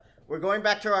We're going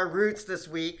back to our roots this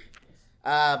week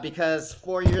because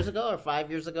 4 years ago or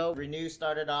 5 years ago, Renew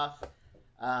started off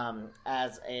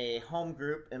as a home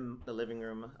group in the living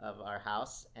room of our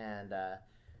house. And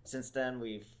since then,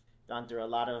 we've gone through a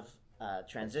lot of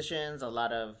transitions, a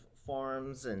lot of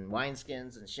forms and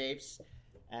wineskins and shapes.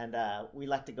 And we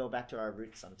like to go back to our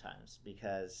roots sometimes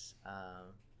because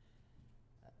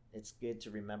it's good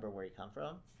to remember where you come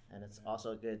from. And it's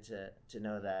also good to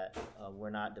know that we're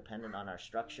not dependent on our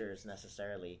structures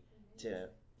necessarily to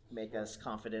make us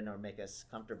confident or make us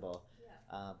comfortable,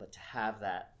 but to have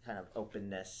that kind of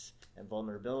openness and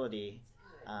vulnerability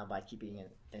by keeping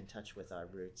in touch with our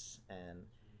roots and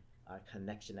our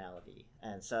connectionality.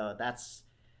 And so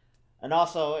and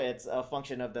also it's a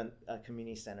function of the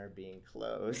community center being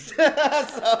closed.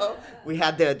 So we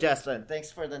had the adjustment.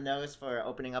 Thanks for the No's for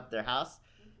opening up their house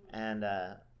and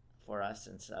for us.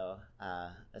 And so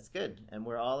it's good. And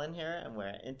we're all in here and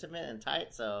we're intimate and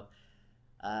tight. So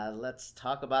let's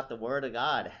talk about the Word of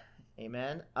God.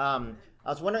 Amen. I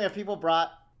was wondering if people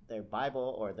brought their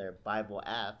Bible or their Bible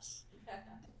apps,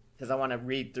 because I want to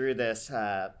read through this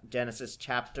Genesis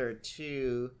chapter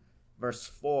 2, verse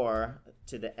 4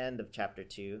 to the end of chapter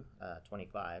 2,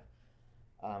 25.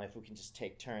 If we can just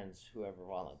take turns, whoever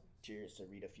volunteers to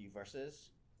read a few verses,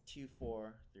 2,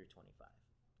 4 through 25.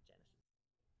 Genesis.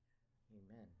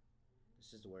 Amen.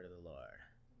 This is the word of the Lord.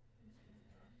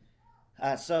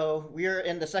 So we're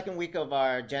in the second week of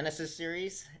our Genesis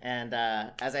series, and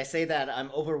as I say that,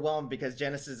 I'm overwhelmed because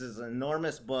Genesis is an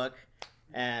enormous book,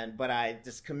 but I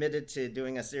just committed to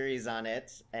doing a series on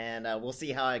it, and we'll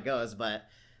see how it goes.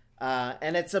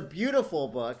 And it's a beautiful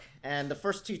book, and the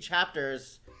first two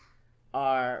chapters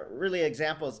are really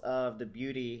examples of the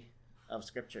beauty of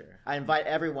Scripture. I invite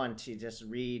everyone to just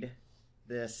read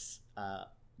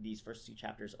these first two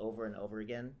chapters over and over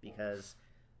again because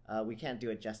we can't do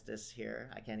it justice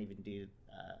here. I can't even do.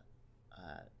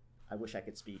 I wish I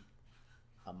could speak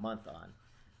a month on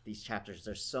these chapters.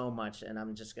 There's so much, and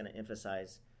I'm just going to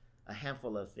emphasize a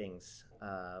handful of things.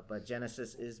 But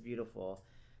Genesis is beautiful,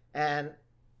 and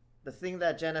the thing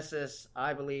that Genesis,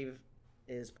 I believe,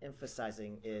 is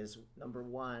emphasizing is, number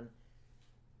one,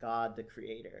 God the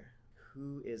Creator.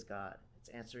 Who is God? It's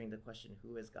answering the question,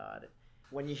 who is God?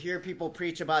 When you hear people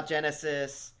preach about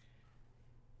Genesis,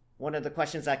 one of the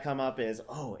questions that come up is,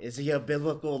 is he a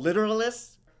biblical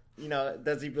literalist?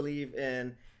 Does he believe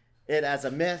in it as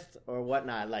a myth or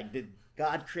whatnot? Like, did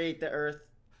God create the earth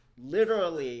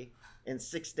literally in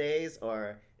 6 days,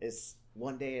 or is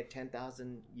one day at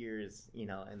 10,000 years,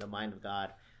 in the mind of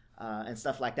God, and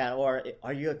stuff like that? Or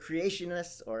are you a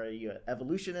creationist, or are you an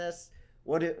evolutionist?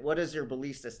 What is your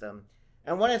belief system?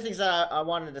 And one of the things that I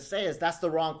wanted to say is that's the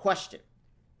wrong question.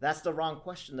 That's the wrong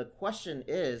question. The question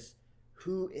is,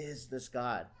 who is this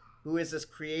God? Who is this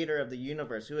creator of the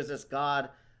universe? Who is this God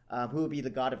who will be the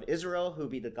God of Israel? Who will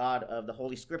be the God of the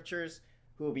Holy Scriptures?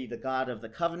 Who will be the God of the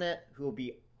covenant? Who will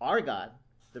be our God?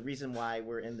 The reason why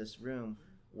we're in this room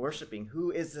worshiping.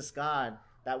 Who is this God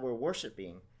that we're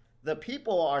worshiping? The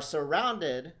people are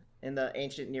surrounded in the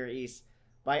ancient Near East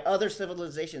by other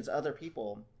civilizations, other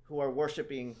people who are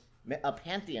worshiping a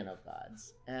pantheon of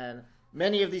gods. And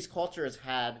many of these cultures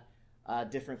had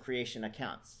different creation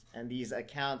accounts. And these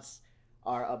accounts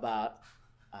are about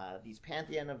these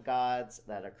pantheon of gods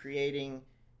that are creating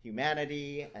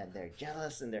humanity, and they're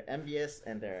jealous and they're envious,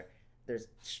 and there's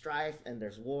strife and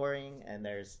there's warring, and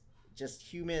there's just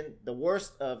the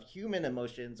worst of human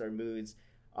emotions or moods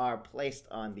are placed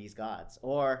on these gods.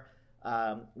 Or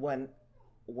when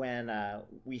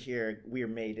we hear we are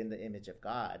made in the image of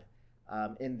God,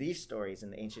 in these stories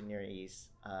in the ancient Near East,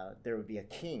 there would be a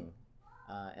king,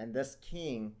 and this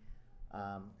king,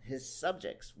 his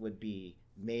subjects would be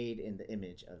made in the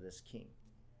image of this king.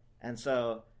 And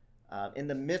so in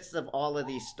the midst of all of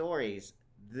these stories,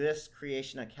 this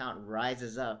creation account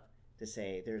rises up to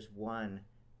say there's one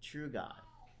true God.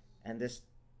 And this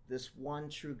one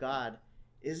true God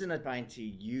isn't trying to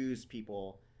use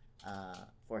people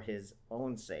for his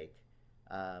own sake,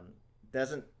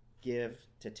 doesn't give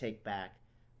to take back,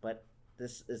 but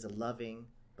this is a loving,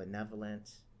 benevolent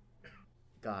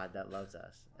God that loves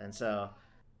us. And so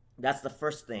that's the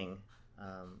first thing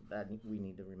that we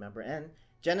need to remember. And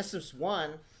Genesis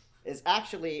 1 is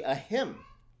actually a hymn.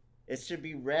 It should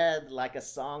be read like a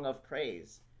song of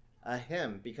praise, a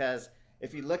hymn, because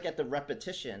if you look at the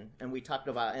repetition, and we talked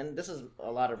about, and this is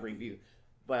a lot of review,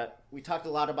 but we talked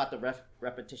a lot about the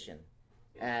repetition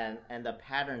and the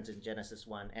patterns in Genesis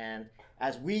 1. And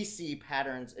as we see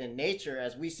patterns in nature,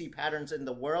 as we see patterns in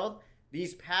the world,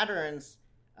 these patterns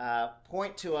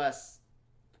point to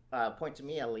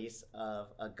me at least, of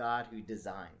a God who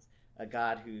designs, a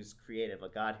God who's creative, a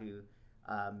God who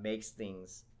makes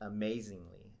things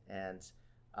amazingly. And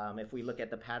if we look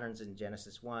at the patterns in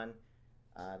Genesis 1,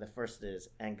 the first is,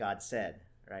 and God said,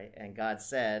 right? And God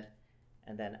said,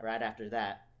 and then right after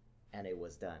that, and it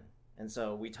was done. And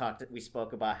so we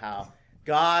spoke about how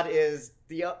God is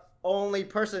the only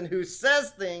person who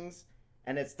says things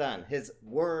and it's done. His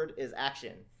word is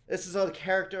action. This is the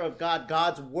character of God.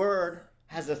 God's word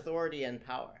has authority and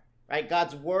power, right?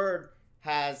 God's word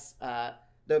has the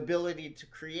ability to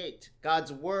create.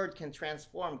 God's word can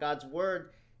transform. God's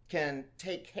word can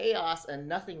take chaos and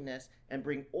nothingness and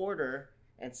bring order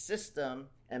and system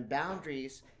and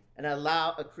boundaries and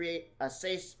create a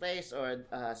safe space or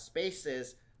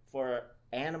spaces for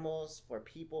animals, for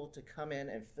people to come in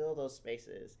and fill those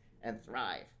spaces and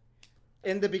thrive.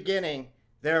 In the beginning,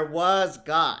 there was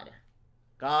God.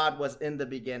 God was in the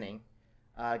beginning.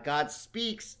 God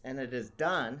speaks and it is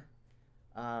done.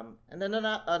 And then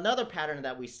another pattern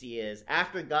that we see is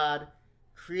after God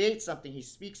creates something, he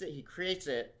speaks it, he creates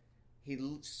it, he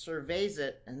surveys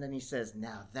it, and then he says,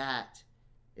 now that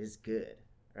is good,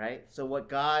 right? So what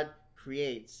God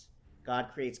creates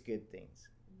good things.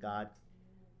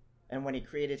 And when he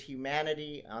created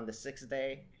humanity on the sixth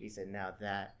day, he said, now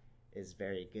that is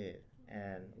very good.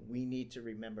 And we need to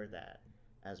remember that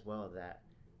as well, that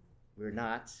we're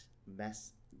not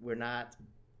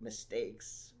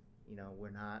mistakes. We're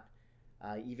not,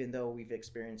 even though we've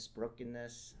experienced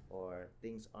brokenness or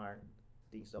things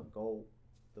don't go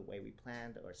the way we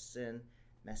planned or sin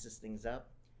messes things up.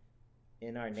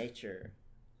 In our nature,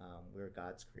 we're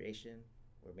God's creation.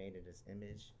 We're made in his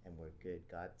image and we're good.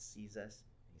 God sees us.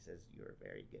 He says, you're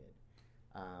very good.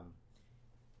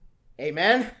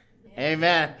 Amen?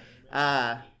 Amen.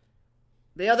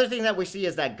 The other thing that we see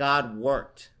is that God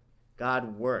worked.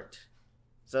 God worked.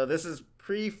 So this is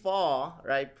pre-fall,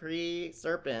 right?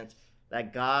 Pre-serpent,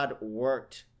 that God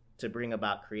worked to bring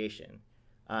about creation.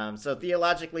 So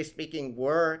theologically speaking,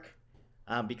 work,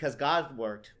 because God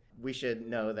worked, we should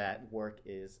know that work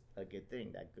is a good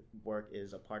thing, that work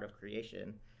is a part of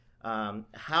creation.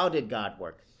 How did God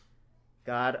work?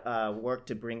 God worked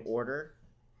to bring order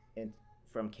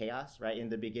from chaos, right? In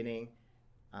the beginning,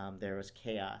 there was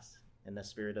chaos, and the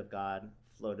Spirit of God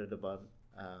floated above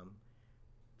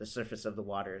the surface of the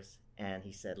waters, and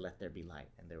he said, let there be light,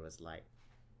 and there was light.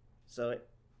 So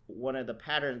one of the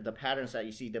patterns that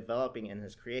you see developing in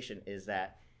his creation is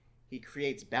that he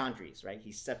creates boundaries, right?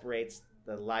 He separates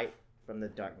the light from the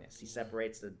darkness. He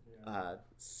separates the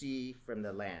sea from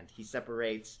the land. He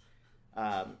separates,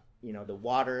 the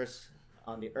waters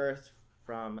on the earth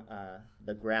from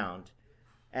the ground.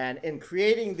 And in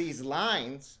creating these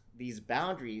lines, these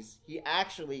boundaries, he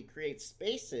actually creates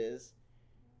spaces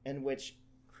in which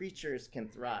creatures can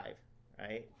thrive,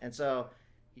 right? And so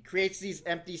he creates these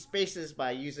empty spaces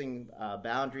by using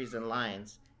boundaries and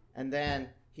lines. And then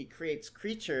he creates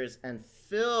creatures and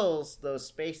fills those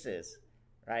spaces,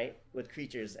 right, with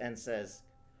creatures and says,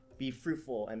 be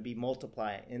fruitful and be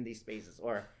multiply in these spaces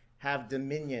or have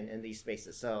dominion in these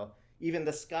spaces. So even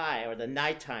the sky or the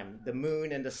nighttime, the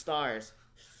moon and the stars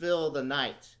fill the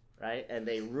night, right? And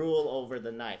they rule over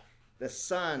the night. The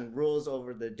sun rules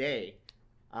over the day.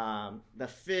 The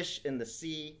fish in the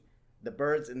sea, the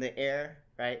birds in the air,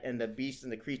 right? And the beasts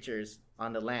and the creatures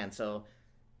on the land. So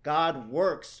God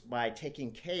works by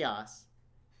taking chaos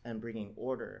and bringing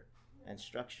order and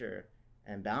structure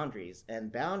and boundaries.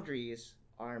 And boundaries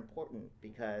are important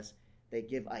because they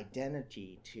give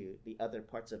identity to the other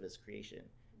parts of his creation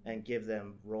and give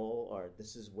them role, or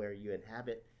this is where you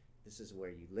inhabit, this is where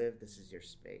you live, this is your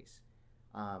space.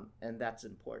 And that's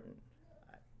important.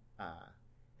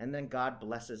 And then God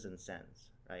blesses and sends,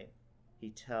 right? He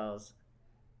tells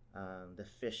the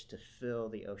fish to fill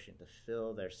the ocean, to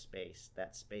fill their space,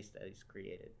 that space that he's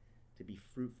created, to be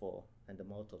fruitful and to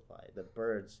multiply. The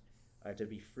birds are to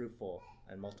be fruitful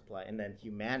and multiply. And then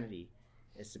humanity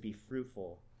is to be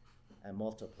fruitful and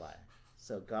multiply.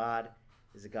 So God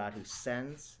is a God who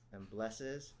sends and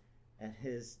blesses, and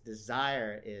his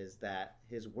desire is that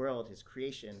his world, his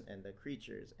creation, and the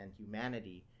creatures and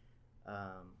humanity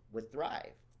would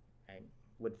thrive, right?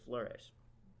 Would flourish.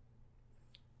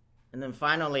 And then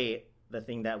finally, the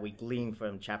thing that we glean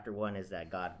from chapter 1 is that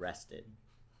God rested,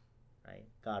 right?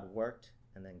 God worked,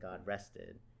 and then God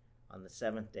rested on the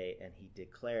seventh day, and he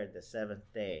declared the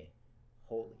seventh day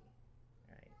holy,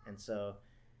 right? And so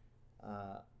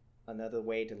another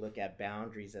way to look at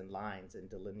boundaries and lines and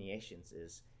delineations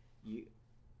is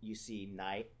you see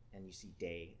night and you see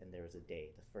day, and there was a day,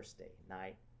 the first day,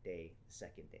 night, day, the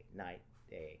second day, night,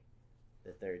 day,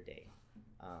 the third day.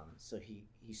 So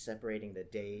he's separating the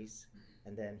days,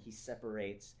 and then he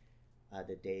separates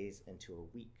the days into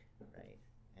a week, right?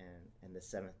 And the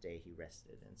seventh day he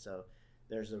rested. And so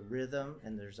there's a rhythm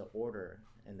and there's an order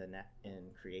in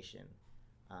creation.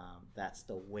 That's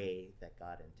the way that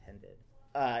God intended.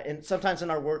 And sometimes in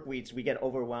our work weeks, we get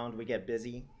overwhelmed, we get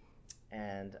busy.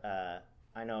 And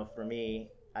I know for me,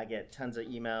 I get tons of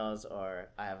emails or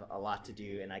I have a lot to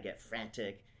do and I get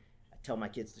frantic. I tell my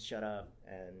kids to shut up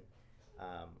and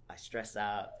I stress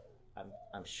out.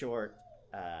 I'm short.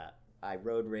 I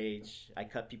road rage. I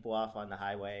cut people off on the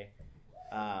highway.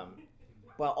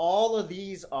 But all of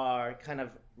these are kind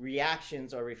of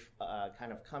reactions or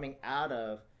kind of coming out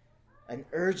of an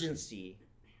urgency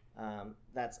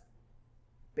that's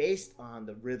based on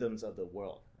the rhythms of the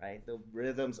world, right? The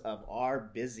rhythms of our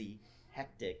busy,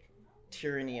 hectic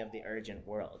tyranny of the urgent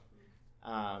world,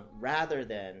 rather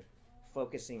than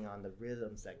focusing on the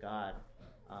rhythms that God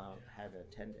had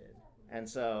intended. And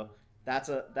so that's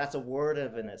a word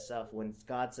of in itself. When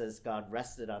God says God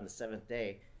rested on the seventh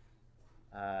day,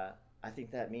 I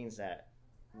think that means that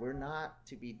we're not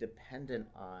to be dependent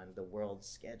on the world's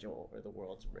schedule or the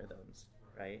world's rhythms,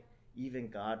 right? Even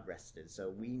God rested, so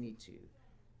we need to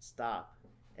stop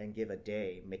and give a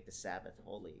day, make the Sabbath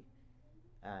holy,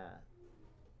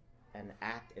 and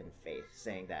act in faith,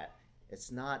 saying that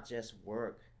it's not just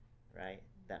work, right,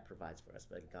 that provides for us,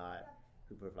 but God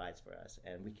who provides for us.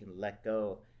 And we can let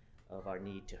go of our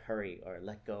need to hurry or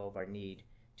let go of our need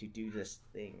to do this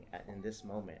thing in this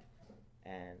moment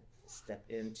and step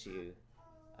into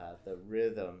the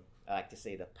rhythm, I like to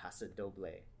say the paso doble,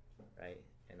 right,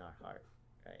 in our heart,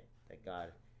 right, that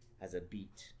God has a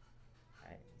beat,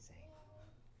 right, saying,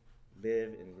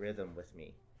 live in rhythm with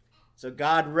me. So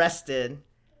God rested.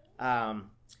 So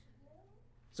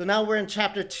now we're in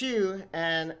chapter 2,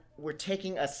 and we're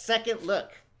taking a second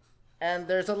look. And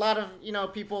there's a lot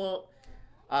of, people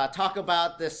talk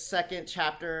about this second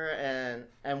chapter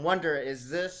and wonder,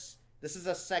 this is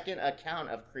a second account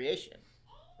of creation,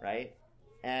 right?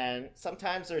 And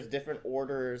sometimes there's different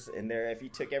orders in there. If you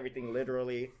took everything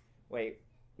literally,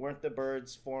 weren't the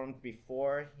birds formed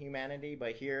before humanity?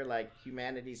 But here,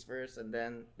 humanity's first and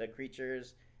then the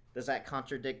creatures. Does that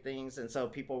contradict things? And so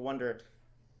people wonder,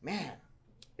 man,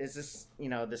 is this,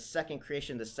 the second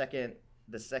creation, the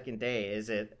second day, is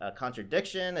it a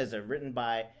contradiction? Is it written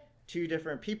by two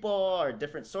different people or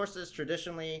different sources?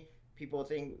 Traditionally, people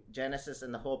think Genesis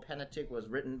and the whole Pentateuch was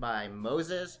written by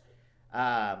Moses.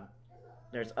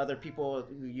 There's other people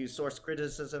who use source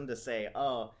criticism to say,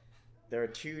 there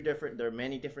are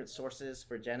many different sources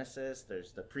for Genesis.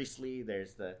 There's the priestly,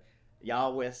 there's the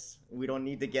Yahwist. We don't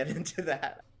need to get into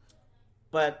that.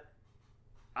 But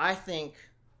I think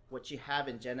what you have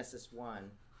in Genesis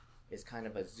 1 is kind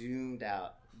of a zoomed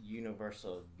out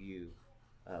universal view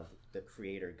of the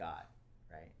creator God,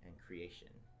 right, and creation.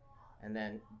 And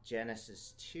then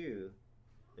Genesis 2,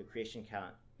 the creation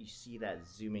count, you see that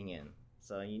zooming in.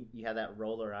 So you have that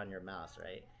roller on your mouse,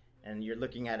 right? And you're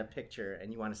looking at a picture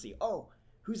and you want to see,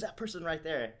 who's that person right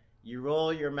there? You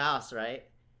roll your mouse, right?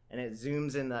 And it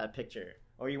zooms in that picture.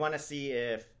 Or you want to see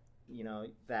if,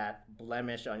 that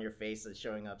blemish on your face is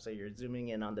showing up. So you're zooming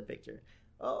in on the picture.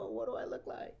 What do I look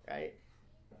like, right?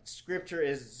 Scripture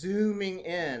is zooming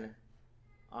in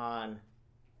on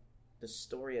the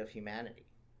story of humanity,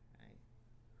 right?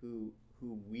 Who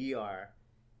we are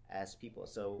as people.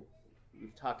 So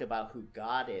we've talked about who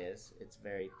God is. It's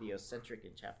very theocentric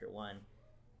in chapter 1.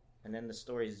 And then the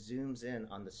story zooms in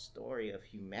on the story of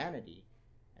humanity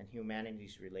and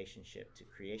humanity's relationship to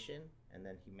creation and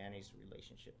then humanity's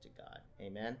relationship to God.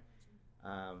 Amen?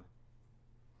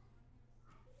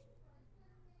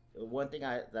 One thing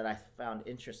that I found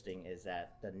interesting is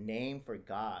that the name for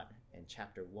God in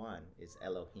chapter 1 is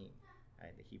Elohim,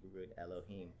 right? The Hebrew root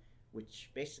Elohim, which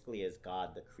basically is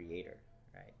God the creator,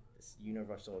 right? This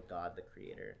universal God the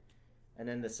creator. And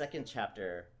then the second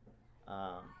chapter,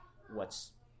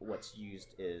 what's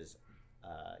used is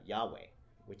Yahweh,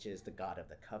 which is the God of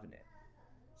the covenant.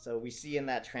 So we see in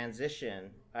that transition,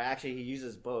 or actually he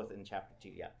uses both in chapter 2,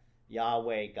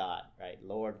 Yahweh God, right?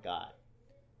 Lord God.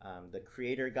 The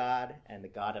creator God and the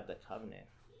God of the covenant.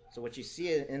 So what you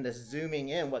see in this zooming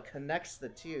in, what connects the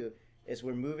two is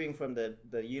we're moving from the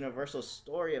universal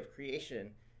story of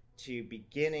creation to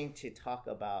beginning to talk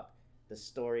about the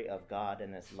story of God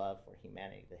and his love for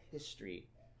humanity, the history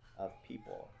of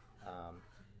people,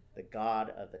 the God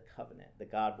of the covenant, the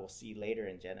God we'll see later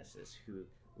in Genesis who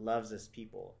loves his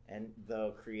people. And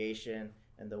though creation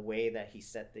and the way that he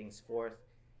set things forth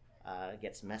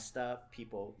gets messed up,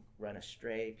 people run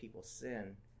astray, people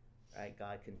sin, right?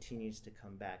 God continues to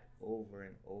come back over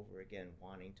and over again,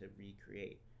 wanting to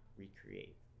recreate,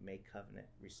 make covenant,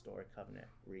 restore covenant,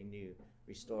 renew,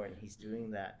 restore. And he's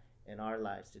doing that in our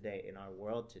lives today, in our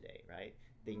world today, right?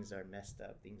 Things are messed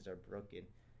up, things are broken.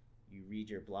 You read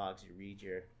your blogs,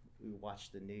 you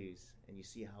watch the news, and you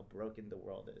see how broken the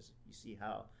world is. You see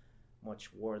how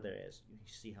much war there is. You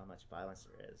see how much violence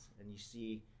there is, and you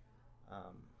see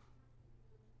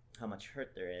how much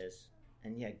hurt there is.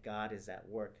 And yet God is at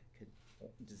work,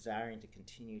 desiring to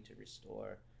continue to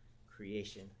restore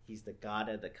creation. He's the God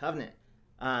of the covenant.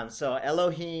 So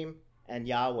Elohim and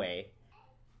Yahweh.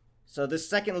 So this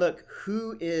second look,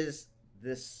 who is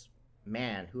this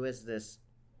man? Who is this?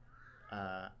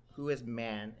 Who is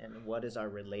man, and what is our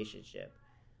relationship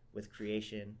with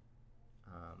creation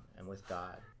and with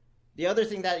God? The other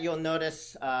thing that you'll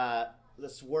notice,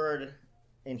 this word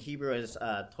in Hebrew is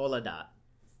toledat.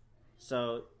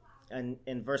 So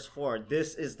in verse 4,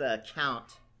 this is the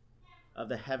account of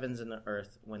the heavens and the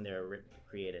earth when they were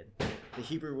created. The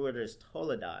Hebrew word is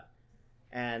toledat.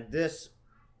 And this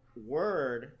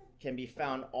word can be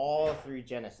found all through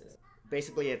Genesis.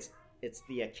 Basically, it's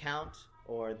the account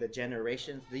or the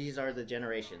generations. These are the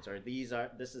generations, or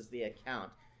this is the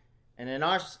account. And in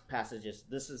our passages,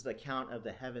 this is the account of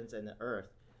the heavens and the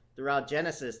earth. Throughout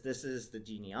Genesis, this is the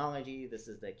genealogy, this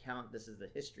is the account, this is the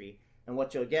history. And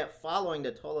what you'll get following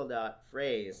the toledat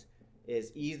phrase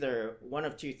is either one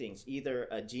of two things, either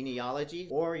a genealogy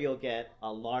or you'll get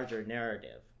a larger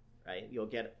narrative, right? You'll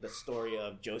get the story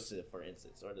of Joseph, for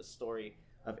instance, or the story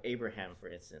of Abraham, for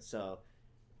instance. So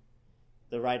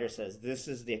the writer says, this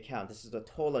is the account, this is the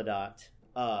toledat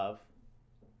of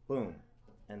boom.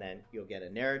 And then you'll get a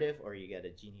narrative or you get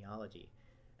a genealogy.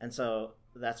 And so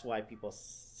that's why people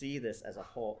see this as a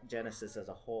whole, Genesis as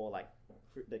a whole, like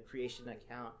the creation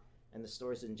account and the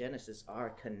stories in Genesis are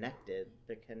connected.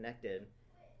 They're connected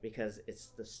because it's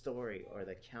the story or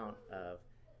the account of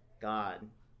God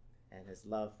and his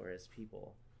love for his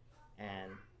people.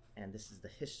 And this is the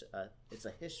history. It's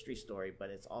a history story, but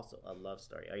it's also a love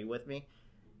story. Are you with me?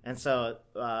 And so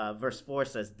verse 4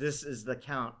 says, this is the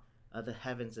account of the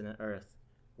heavens and the earth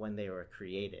when they were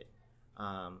created.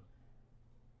 And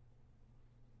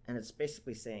it's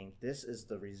basically saying this is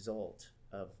the result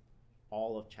of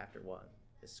all of chapter 1,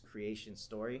 this creation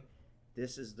story.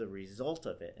 This is the result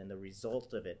of it, and the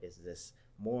result of it is this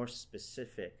more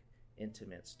specific,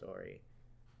 intimate story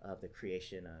of the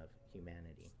creation of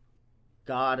humanity.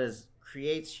 God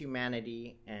creates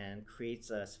humanity and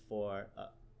creates us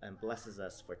and blesses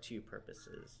us for two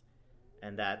purposes.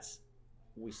 And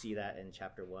we see that in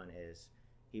chapter 1 is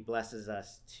he blesses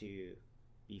us to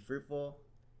be fruitful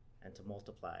and to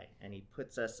multiply. And he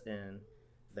puts us in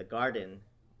the garden,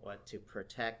 to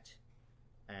protect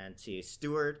and to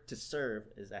steward. To serve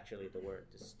is actually the word,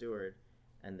 to steward,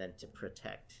 and then to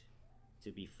protect,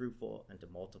 to be fruitful and to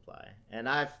multiply. And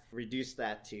I've reduced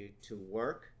that to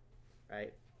work,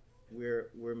 right?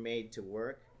 We're made to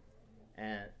work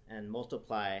and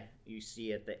multiply. You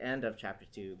see at the end of chapter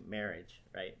 2, marriage,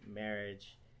 right?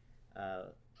 Marriage,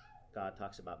 God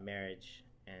talks about marriage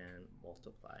and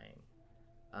multiplying.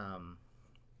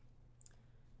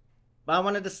 But I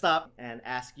wanted to stop and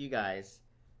ask you guys,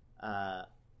 if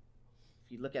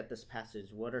you look at this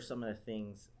passage, what are some of the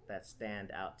things that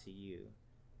stand out to you?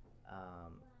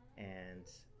 And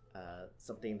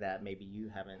something that maybe you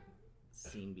haven't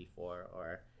seen before,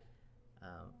 or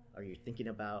you're thinking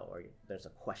about, or there's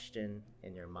a question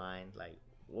in your mind, like,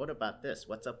 what about this?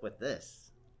 What's up with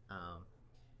this?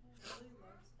 Really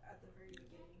loved at the very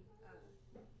beginning.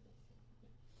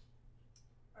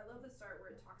 I love the start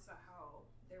where it talks about how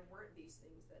there weren't these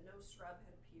things, that no shrub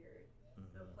had appeared,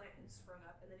 no plant had sprung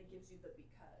up, and then it gives you the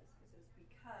because. It says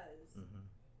because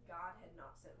God had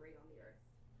not sent rain on the earth,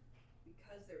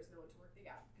 because there was no one to work the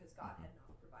ground, because God had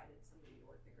not provided somebody to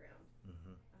work the ground.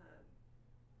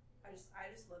 I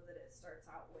just love that it starts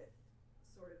out with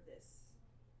sort of this,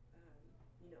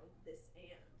 this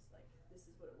and, like, this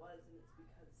is what it was, and it's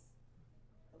because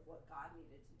of what God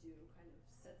needed to do, kind of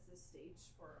sets the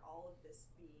stage for all of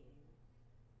this being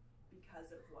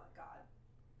because of what God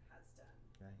has done.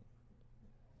 Right.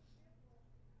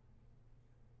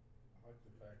 I like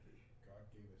the fact that God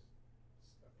gave us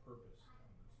a purpose on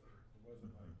this earth. It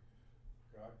wasn't like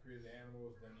God created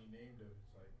animals, then he named them.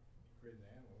 It's like he created the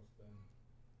animals, then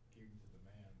gave them to the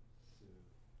man to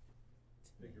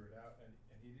figure it out. And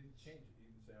he didn't change it. He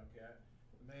didn't say, okay,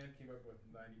 the man came up with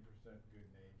 90% good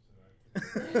names.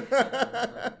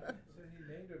 So he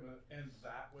named them, and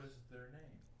that was their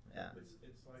name. Yeah.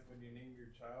 It's like when you name your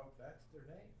child, that's their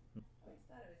name. I always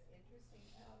thought it was interesting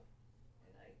how,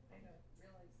 and I don't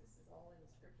realize this is all in the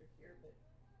scripture here, but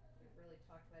we haven't really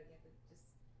talked about it yet, but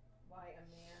just why a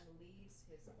man leaves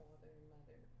his father and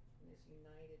mother and is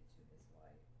united to his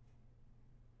wife,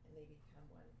 and they become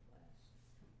one flesh.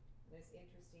 And And it's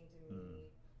interesting to me,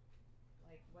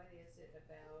 like, what is it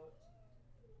about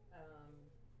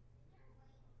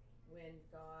when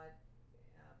God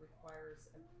requires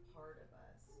a part of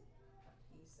us, a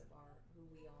piece of our who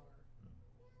we are,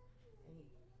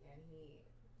 and he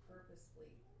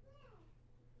purposefully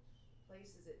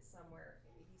places it somewhere.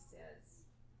 He says,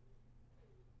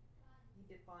 he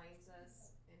defines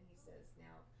us, and he says,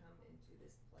 now come into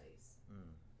this place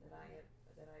that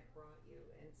I brought you.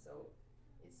 And so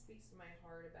it speaks to my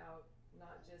heart about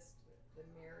not just the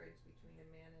marriage between a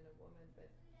man and a woman, but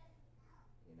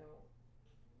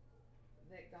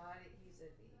that God, he's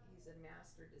a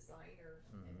master designer,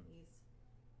 and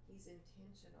he's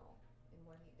intentional in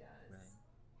what he does,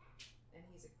 and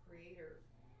he's a creator.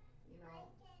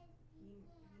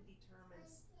 He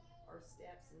determines our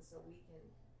steps, and so we can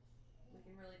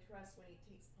really trust when he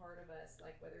takes part of us,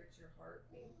 like whether it's your heart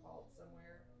being called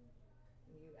somewhere,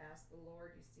 and you ask the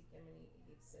Lord, you seek him, and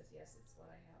he says, yes, it's what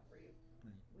I have for you.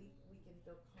 We can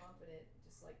feel confident,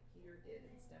 just like Peter did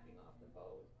in stepping off the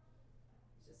boat.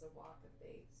 It's just a walk of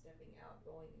faith, stepping out,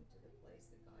 going into the place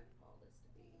that God called us to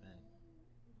be. Right.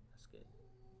 That's good.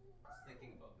 I was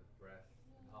thinking about the breath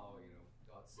and how,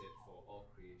 God said for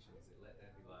all creation, he said, let there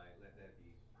be light, let there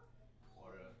be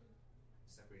water,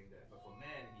 separating that. But for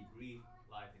man, he breathed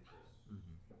life into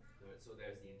it. So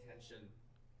there's the intention,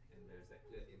 and there's that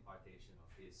clear impartation of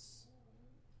his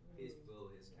will,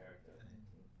 his character.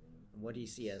 What do you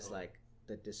see as like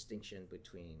the distinction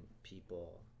between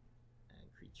people and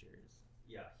creatures?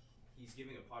 Yeah, he's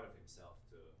giving a part of himself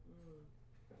to.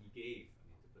 He gave.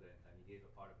 To put it in time, he gave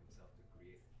a part of himself to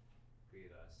create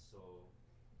us. So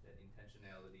that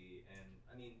intentionality, and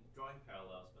drawing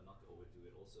parallels, but not to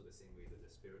overdo it. Also, the same way that the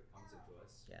Spirit comes into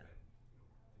us, Yeah. when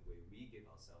the way we give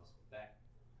ourselves back,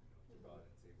 to God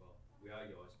and say, "Well, we are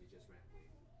yours. We just ran away,"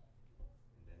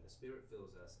 and then the Spirit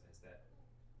fills us as that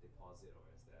deposit, or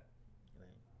as that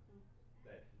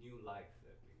that new life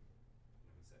that we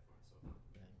set for ourselves.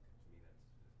 Right. To me, that's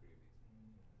pretty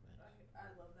amazing.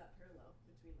 I love that parallel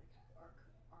between like our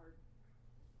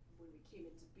when we came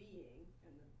into being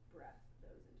and the breath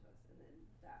that was into us, and then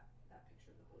that picture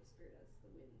of the Holy Spirit as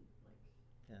the wind, like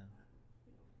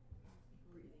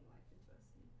breathing life into us.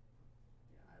 And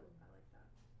I like that.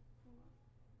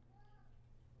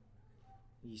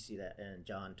 You see that in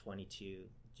John 22,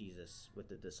 Jesus with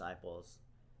the disciples,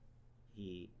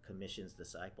 he commissions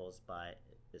disciples by,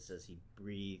 it says he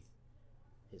breathed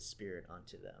his Spirit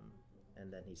onto them,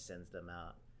 and then he sends them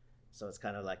out. So it's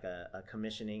kind of like a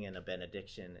commissioning and a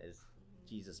benediction, is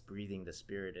Jesus breathing the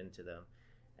Spirit into them.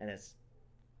 And it's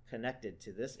connected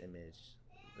to this image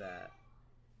that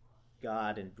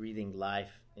God, in breathing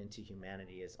life into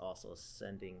humanity, is also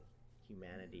sending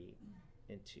humanity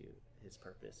into his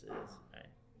purposes, right?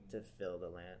 To fill the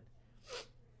land.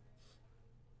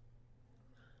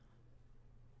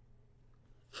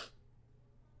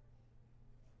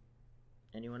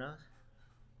 Anyone else?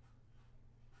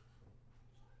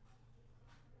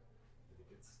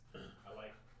 I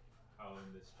like how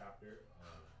in this chapter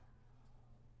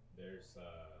there's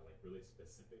like really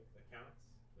specific accounts.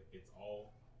 Like it's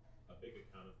all a big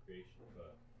account of creation,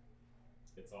 but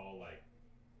it's all like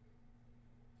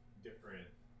different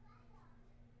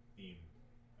themed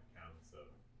accounts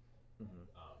of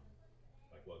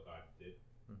like what God did.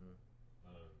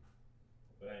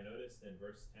 But I noticed in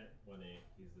verse 10 when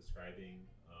he's describing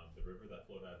the river that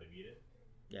flowed out of Eden,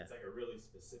 it's like a really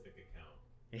specific account,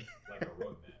 like a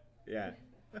roadmap. Yeah.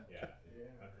 Yeah,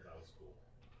 I thought that was cool.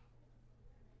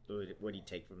 What do you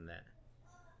take from that?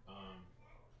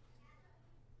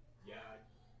 Yeah,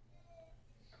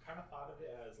 I kind of thought of it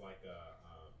as like a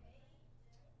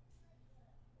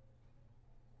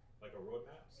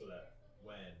roadmap, so that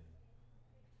when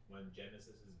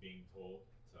Genesis is being told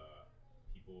to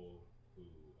people who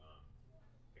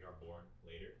like are born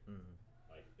later,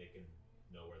 like they can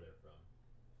know where they're from.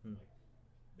 Like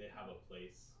they have a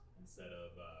place instead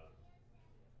of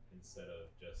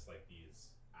just like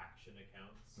these action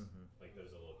accounts. Like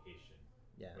there's a location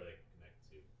where they can connect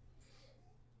to.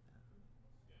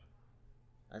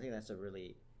 I think that's a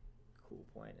really cool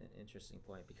point, an interesting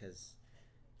point, because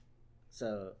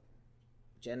so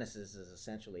Genesis is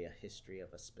essentially a history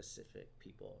of a specific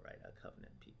people, right? A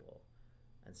covenant people.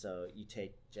 And so you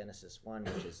take Genesis 1,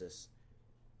 which is this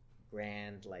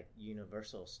grand, like,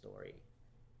 universal story,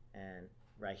 and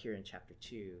right here in chapter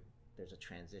 2, there's a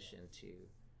transition to,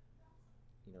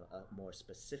 a more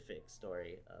specific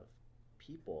story of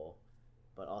people,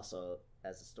 but also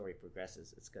as the story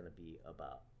progresses, it's going to be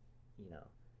about,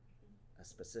 a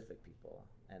specific people,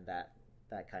 and that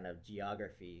kind of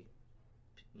geography,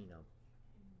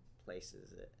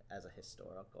 places it as a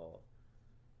historical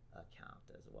account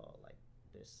as well. Like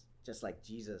there's just like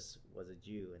Jesus was a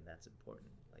Jew, and that's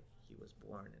important. Like he was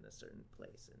born in a certain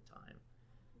place and time.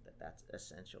 That's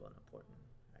essential and important.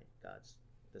 Right?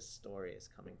 This story is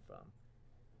coming from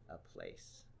a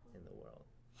place in the world.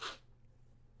 Can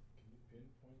you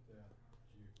pinpoint the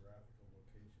geographical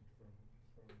location from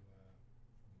the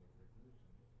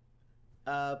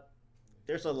rivers?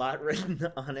 There's a lot written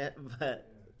on it, but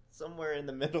somewhere in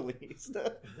the Middle East. It's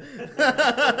a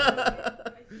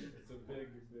big.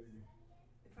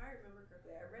 If I remember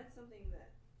correctly, I read something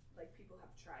that like people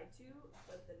have tried to,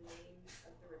 but the names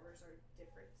of the rivers are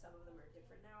different. Some of them are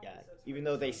different now. Yeah, so it's even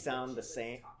hard though to they tell sound the which it was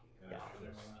same. talking Yeah. about.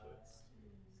 There's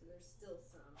So there's still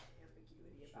some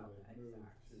ambiguity So about they've the moved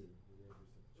exact. too. The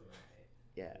rivers have changed. Right.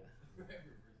 Yeah.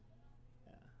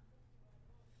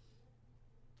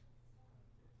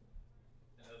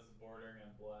 And this is bordering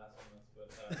on blasphemous,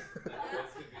 but at the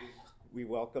risk of being We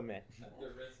welcome it. at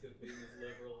the risk of being as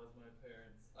liberal as my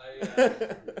parents,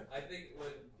 I think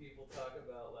when people talk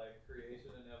about like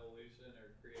creation and evolution,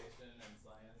 or creation and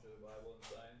science, or the Bible and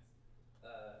science,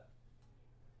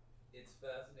 it's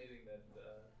fascinating that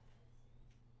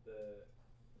the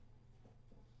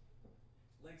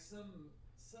like some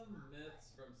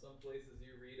myths from some places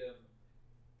you read them,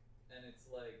 and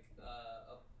it's like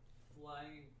a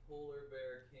flying polar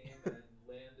bear came and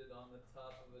landed on the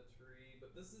top of a tree,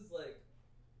 but this is like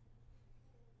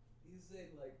he's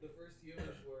saying like the first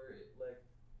humans were like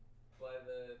by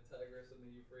the Tigris and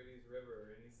the Euphrates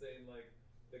River, and he's saying like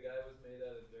the guy was made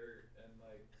out of dirt, and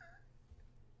like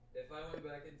if I went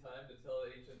back in time to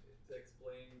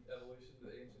explain evolution to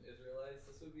the ancient Israelites,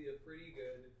 this would be a pretty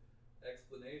good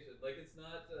explanation. Like it's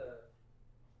not.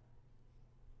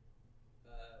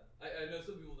 I know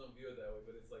some people don't view it that way,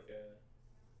 but it's like a.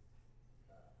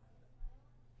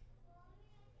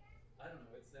 I don't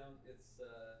know. It's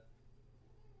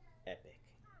Epic.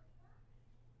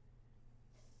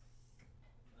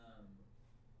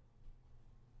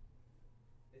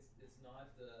 It's not.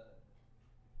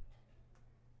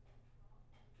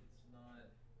 It's not.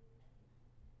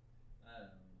 I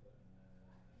don't know.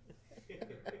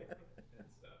 And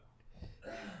stuff.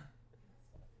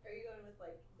 Are you going with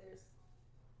like it's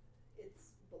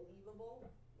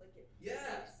believable, like it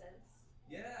Yeah. makes sense?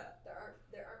 Yeah.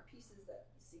 There aren't pieces that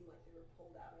seem like they were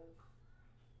pulled out of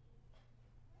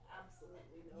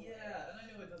absolutely nowhere. Yeah, and I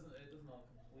know it doesn't all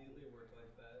completely work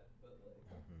like that, but like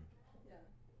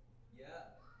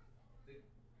Yeah.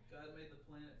 God made the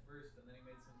planet first, and then he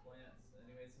made some plants, and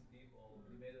he made some people, and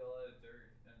he made it all out of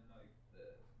dirt, and like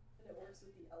And it works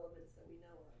with the elements that we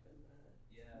know of and the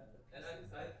and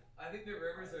pieces I think the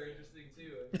rivers are interesting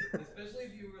too, especially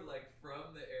if you were like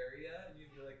from the area, and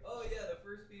you'd be like, oh yeah, the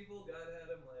first people, God had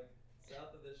them like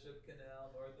south of the Ship Canal,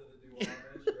 north of the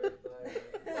Duwamish, right by.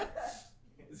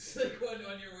 It's like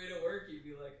on your way to work, you'd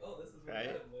be like, oh, this is where Right.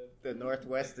 Adam lived. The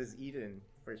Northwest is Eden,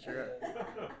 for sure.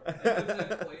 I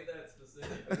wasn't quite that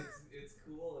specific, but it's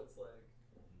cool. It's like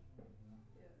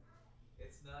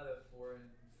it's not a foreign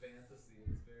fantasy.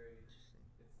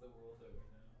 It's the world that we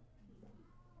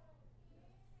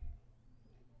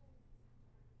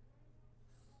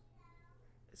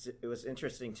know. It was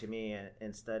interesting to me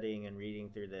in studying and reading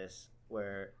through this,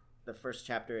 where the first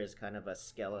chapter is kind of a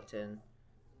skeleton,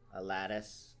 a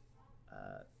lattice.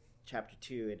 Chapter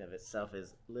 2 in of itself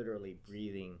is literally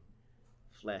breathing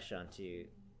flesh onto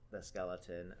the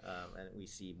skeleton, and we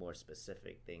see more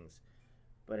specific things.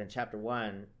 But in chapter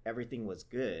 1, everything was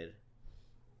good.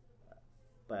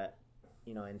 But,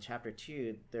 in chapter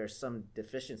 2, there's some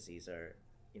deficiencies, or,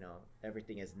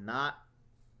 everything is not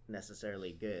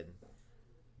necessarily good.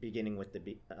 Beginning with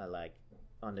like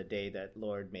on the day that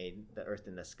Lord made the earth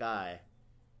and the sky,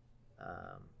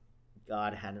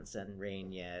 God hadn't sent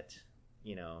rain yet.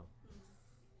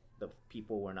 The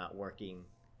people were not working.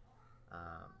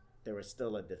 There was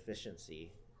still a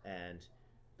deficiency, and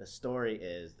the story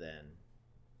is then,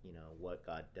 what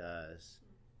God does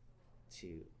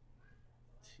to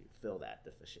fill that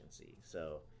deficiency.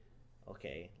 So,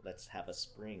 okay, let's have a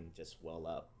spring just well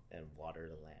up and water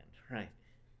the land, right?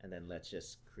 And then let's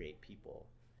just create people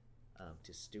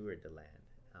to steward the land.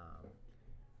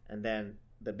 And then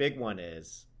the big one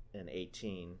is in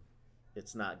 18,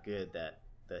 it's not good that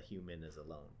the human is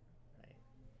alone, right?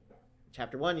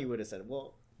 Chapter 1, you would have said,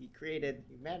 well, he created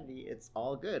humanity, it's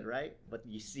all good, right? But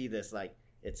you see this like,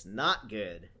 it's not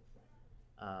good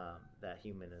that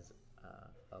human is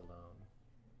alone.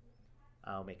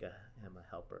 I'll make him a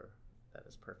helper that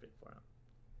is perfect for him.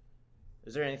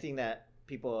 Is there anything that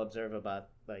people observe about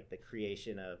like the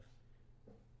creation of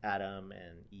Adam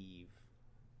and Eve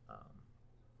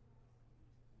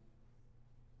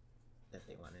that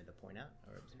they wanted to point out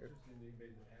or observe? Interesting, they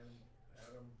made the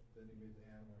then he made the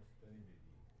animals, then he made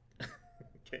Eve.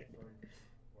 Okay. So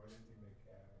why didn't he make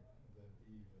Adam, and then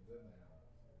Eve, and then the animals?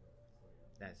 It's like,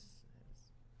 That's it's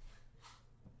interesting.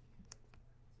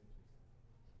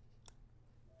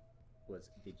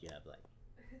 did you have like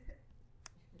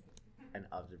an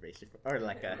observation or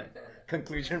like a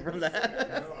conclusion from that?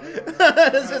 No, I don't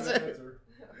have This is an it. answer.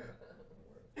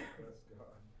 Bless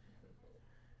God.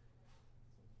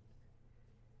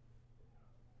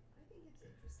 I think it's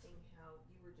interesting how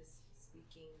you were just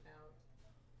speaking about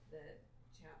the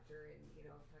chapter and,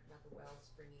 talking about the well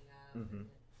springing up. Mhm.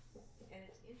 And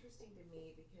it's interesting to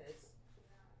me because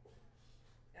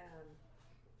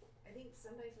I think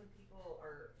sometimes when people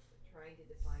are trying to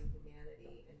define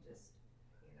humanity and just,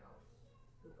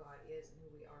 who God is and who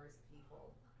we are as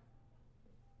people,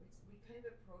 we kind of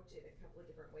approach it a couple of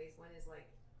different ways. One is like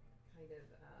kind of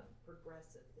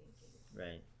progressive thinking.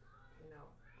 Right.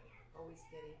 Always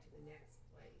getting to the next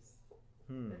place.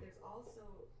 Hmm. But there's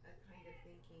also a kind of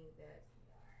thinking that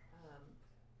kind of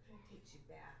takes you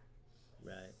back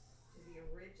Right. to the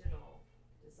original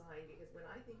design. Because when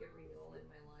I think of renewal in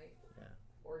my life, Yeah.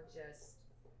 or just,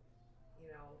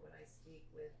 when I speak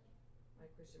with my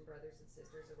Christian brothers and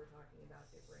sisters and we're talking about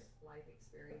different life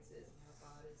experiences and how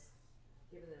God has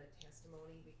given them a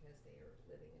testimony because they are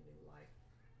living a new life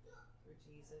through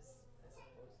Jesus as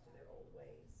opposed to their old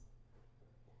ways.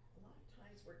 A lot of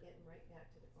times we're getting right back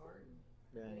to the garden,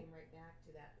 Right. getting right back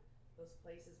to those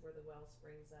places where the well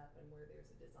springs up and where there's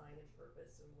a design and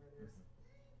purpose and where there's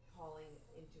calling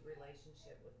into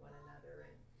relationship with one another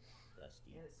and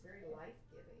Dusty. it's very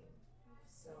life-giving.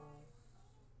 So,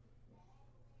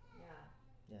 yeah.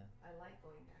 Yeah. I like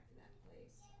going back to that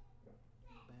place.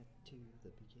 Back to the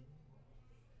beginning.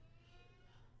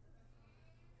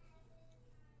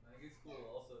 I think it's cool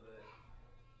also that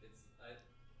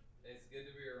it's good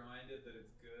to be reminded that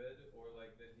it's good, or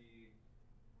like that he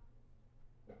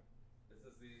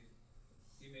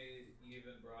made Eve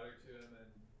and brought her to him,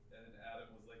 and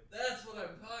Adam was like, "That's what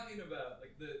I'm talking about."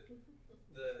 Like it's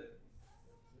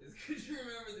good to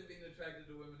remember that being attracted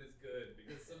to women is good,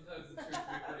 because sometimes the truth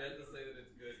we forget to say that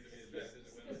it's good to be attracted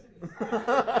to women.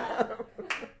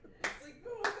 It's like,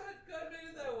 no, God made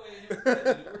it that way, and it was good,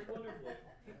 and it worked wonderfully.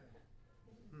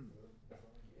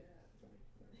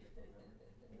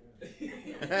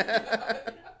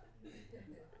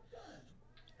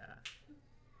 Yeah.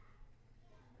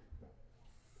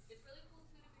 It's really cool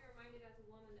too to be reminded as a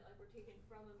woman that like we're taken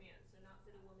from a man. So not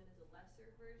that a woman is a lesser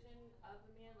version of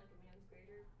a man, like a man's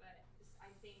greater, but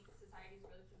I think society's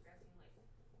really progressing. Like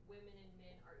women and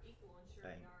men are equal, and sure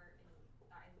Right. they are in the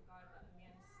eyes of God, but a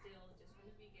man is still just from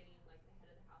the beginning like the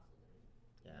head of the household. And,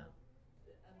 Yeah.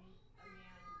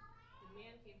 the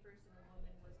man came first, and the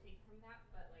woman was taken from that.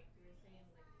 But like you were saying,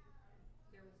 like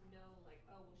there was no like,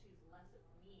 oh well, she's less of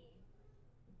me,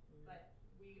 but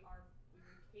we were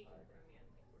taken from man.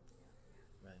 Like we're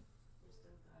Right. We're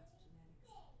still God's genetics.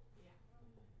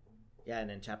 Yeah,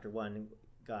 and in chapter 1,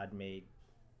 God made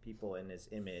people in his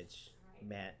image,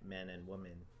 men and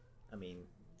women. I mean,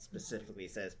 specifically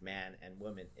says man and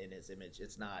woman in his image.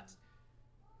 It's not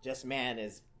just man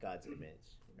is God's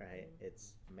image, right?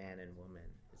 It's man and woman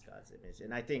is God's image.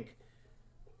 And I think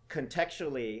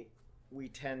contextually, we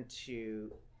tend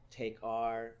to take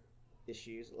our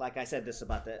issues, like I said this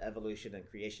about the evolution and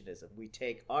creationism, we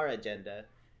take our agenda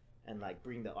and like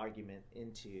bring the argument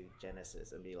into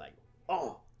Genesis and be like,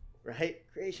 oh, right,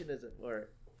 creationism or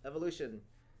evolution,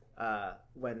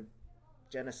 when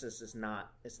Genesis is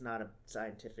not, it's not a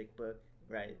scientific book,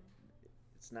 right?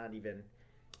 It's not even,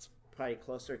 it's probably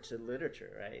closer to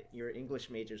literature, right? Your English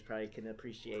majors probably can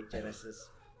appreciate Genesis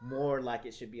more like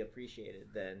it should be appreciated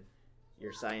than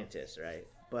your scientists, right?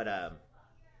 But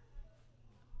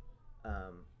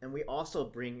and we also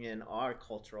bring in our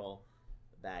cultural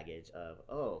baggage of,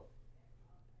 oh,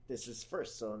 this is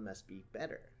first, so it must be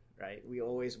better, right? We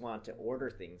always want to order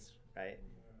things, right?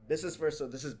 This is first, so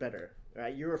this is better,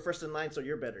 right? You were first in line, so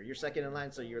you're better. You're second in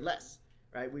line, so you're less,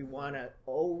 right? We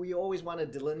always want to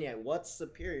delineate what's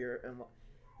superior and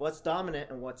what's dominant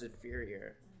and what's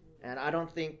inferior. And I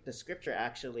don't think the scripture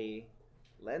actually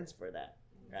lends for that,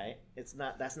 right?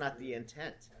 That's not the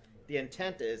intent. The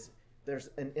intent is there's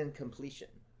an incompletion,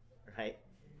 right?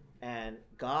 And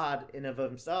God in of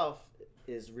himself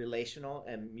is relational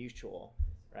and mutual,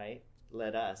 right?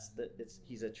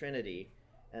 He's a Trinity.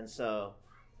 And so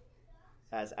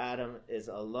as Adam is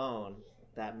alone,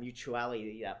 that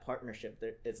mutuality, that partnership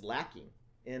is lacking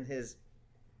in his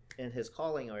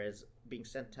calling, or is being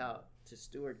sent out to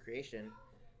steward creation.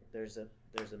 There's a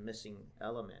missing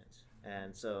element,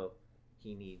 and so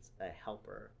he needs a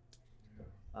helper.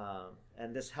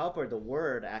 And this helper, the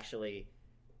word actually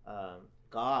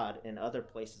God in other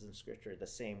places in Scripture, the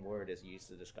same word is used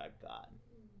to describe God,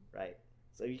 right?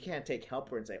 So you can't take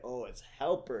helper and say, oh, it's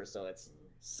helper, so it's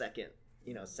second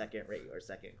rate or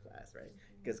second class, right?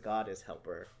 Because God is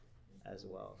helper as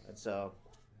well. And so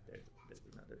there's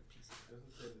another piece. It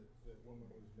doesn't say that woman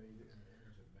was made in the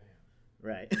image of man.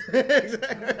 Right.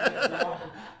 Exactly.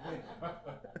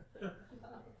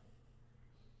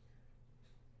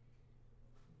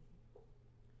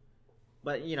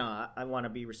 But, I want to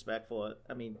be respectful.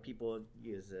 I mean, people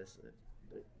use this.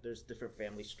 There's different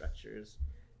family structures,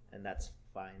 and that's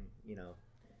fine.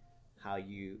 How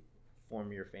you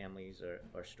form your families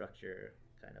or structure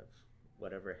kind of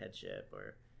whatever headship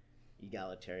or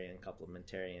egalitarian,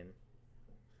 complementarian,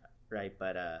 right?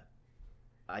 But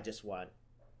I just want,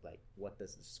 what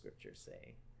does the Scripture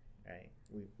say, right?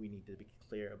 We need to be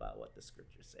clear about what the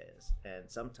Scripture says. And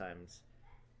sometimes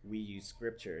we use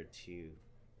Scripture to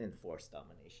enforce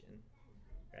domination,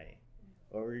 right?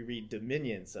 Or we read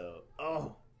dominion, so,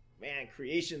 oh man,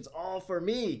 creation's all for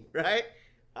me, right?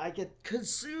 I can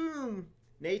consume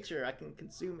nature, I can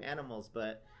consume animals,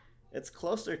 but it's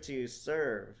closer to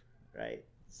serve, right?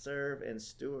 Serve and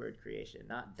steward creation,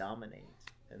 not dominate.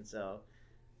 And so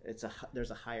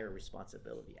there's a higher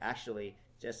responsibility. Actually,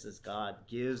 just as God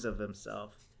gives of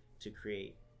himself to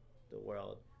create the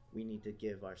world, we need to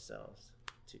give ourselves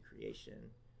to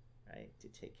creation, right? To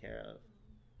take care of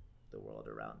the world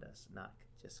around us, not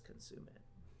just consume it.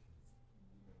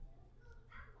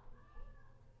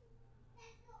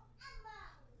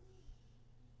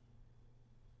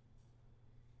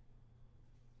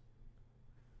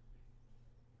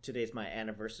 Today's my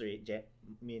anniversary.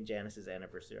 Me and Janice's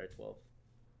anniversary are 12.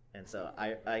 And so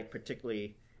I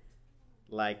particularly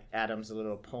like Adam's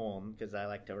little poem because I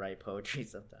like to write poetry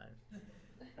sometimes.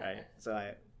 Right? So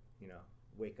I,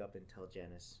 wake up and tell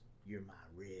Janice, you're my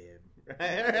rib.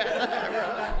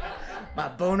 My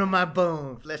bone of my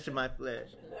bone, flesh of my flesh.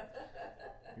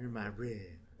 You're my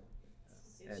rib.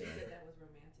 She said that was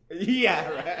romantic. Yeah,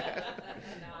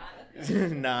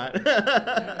 right. Not.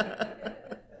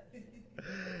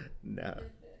 No.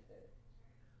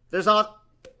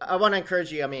 I want to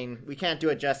encourage you. I mean, we can't do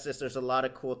it justice. There's a lot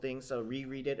of cool things. So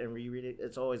reread it and reread it.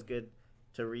 It's always good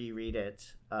to reread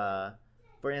it.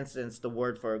 For instance, the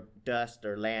word for dust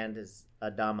or land is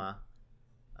Adama,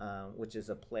 which is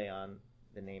a play on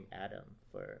the name Adam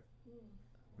for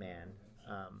man.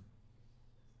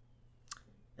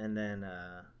 And then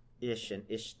Ish and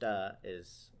Ishta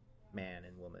is man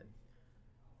and woman.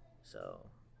 So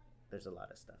there's a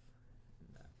lot of stuff in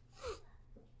that.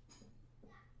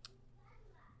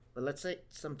 But let's take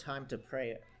some time to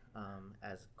pray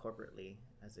as corporately,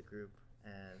 as a group.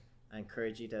 And I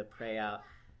encourage you to pray out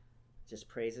just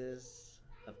praises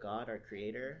of God, our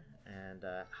Creator, and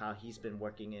how He's been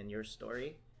working in your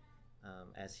story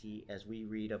as we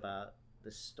read about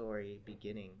the story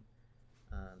beginning,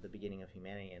 the beginning of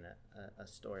humanity, and a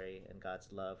story and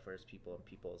God's love for His people and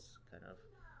people's kind of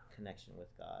connection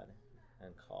with God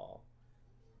and call.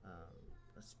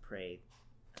 Let's pray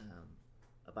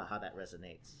about how that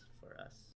resonates for us.